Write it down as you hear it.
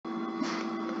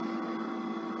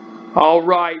All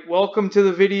right, welcome to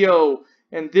the video.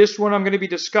 And this one I'm going to be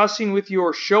discussing with you,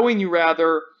 or showing you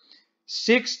rather,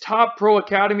 6 top pro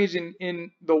academies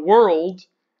in the world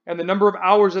and the number of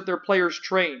hours that their players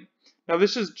train. Now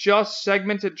this is just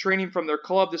segmented training from their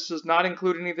club. This does not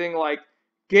include anything like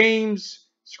games,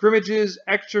 scrimmages,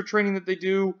 extra training that they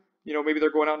do. You know, maybe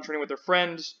they're going out and training with their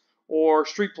friends, or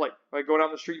street play, like going out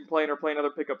in the street and playing, or playing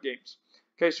other pickup games.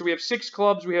 Okay, so we have 6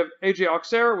 clubs. We have AJ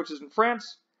Auxerre, which is in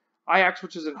France, Ajax,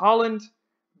 which is in Holland,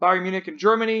 Bayern Munich in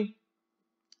Germany,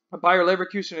 Bayer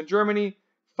Leverkusen in Germany,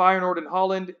 Feyenoord in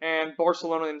Holland, and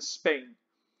Barcelona in Spain.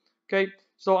 Okay,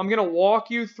 so I'm going to walk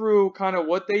you through kind of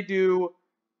what they do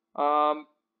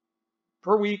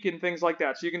per week and things like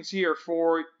that. So you can see here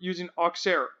for using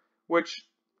Auxerre, which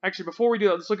actually before we do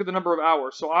that, let's look at the number of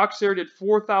hours. So Auxerre did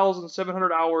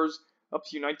 4,700 hours up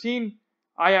to U19,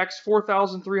 Ajax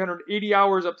 4,380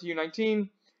 hours up to U19,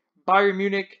 Bayern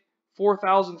Munich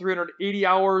 4,380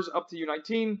 hours up to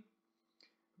U19.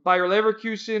 Bayer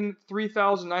Leverkusen,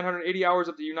 3,980 hours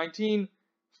up to U19.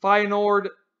 Feyenoord,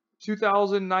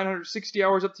 2,960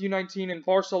 hours up to U19. And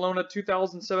Barcelona,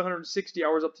 2,760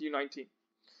 hours up to U19.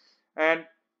 And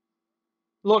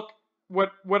look,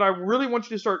 what I really want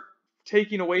you to start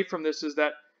taking away from this is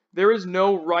that there is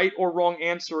no right or wrong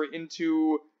answer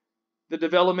into the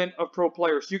development of pro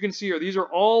players. You can see here, these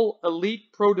are all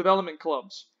elite pro development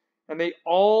clubs. And they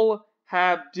all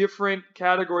have different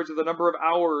categories of the number of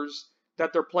hours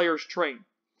that their players train.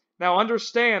 Now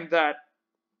understand that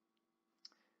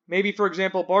maybe, for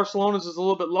example, Barcelona's is a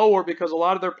little bit lower because a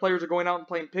lot of their players are going out and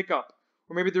playing pickup.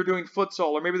 Or maybe they're doing futsal,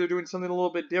 or maybe they're doing something a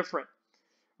little bit different.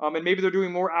 And maybe they're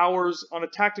doing more hours on a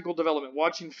tactical development,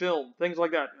 watching film, things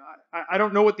like that. I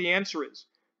don't know what the answer is,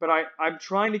 but I'm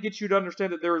trying to get you to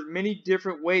understand that there are many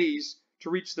different ways to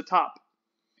reach the top.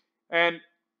 And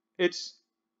it's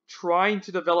trying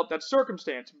to develop that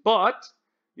circumstance, but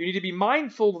you need to be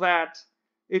mindful that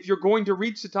if you're going to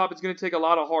reach the top, it's going to take a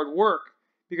lot of hard work,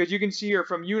 because you can see here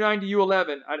from U9 to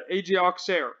U11 at AJ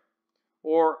Auxerre,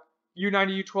 or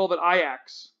U9 to U12 at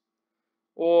Ajax,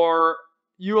 or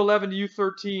U11 to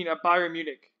U13 at Bayern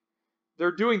Munich.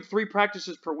 They're doing 3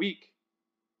 practices per week,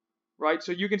 right?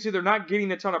 So you can see they're not getting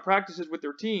a ton of practices with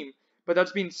their team, but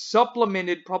that's being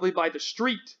supplemented probably by the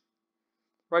street,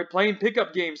 right? Playing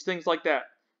pickup games, things like that.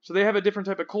 So they have a different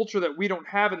type of culture that we don't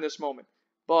have in this moment.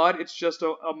 But it's just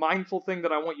a mindful thing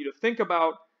that I want you to think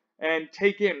about and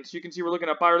take in. So you can see we're looking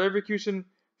at Bayer Leverkusen,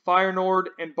 Feyenoord,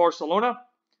 and Barcelona.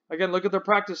 Again, look at their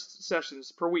practice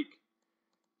sessions per week.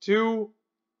 2,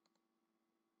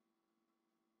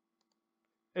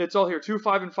 it's all here, 2,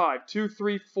 5, and 5. 2,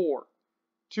 3, 4.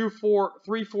 2, 4,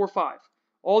 3, 4, 5.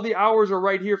 All the hours are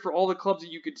right here for all the clubs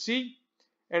that you can see.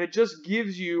 And it just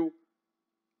gives you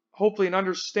hopefully an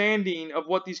understanding of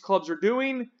what these clubs are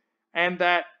doing, and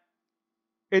that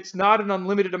it's not an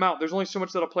unlimited amount. There's only so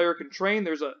much that a player can train.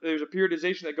 There's a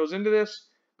periodization that goes into this,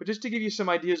 but just to give you some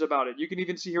ideas about it. You can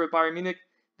even see here with Bayern Munich,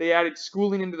 they added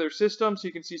schooling into their system, so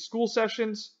you can see school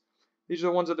sessions. These are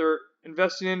the ones that they're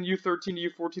investing in. U13 to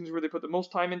U14 is where they put the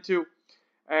most time into,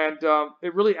 and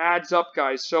it really adds up,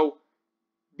 guys. So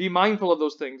be mindful of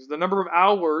those things. The number of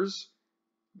hours,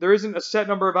 there isn't a set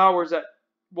number of hours that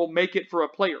will make it for a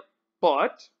player,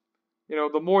 but you know,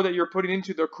 the more that you're putting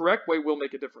into the correct way will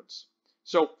make a difference.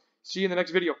 So see you in the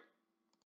next video.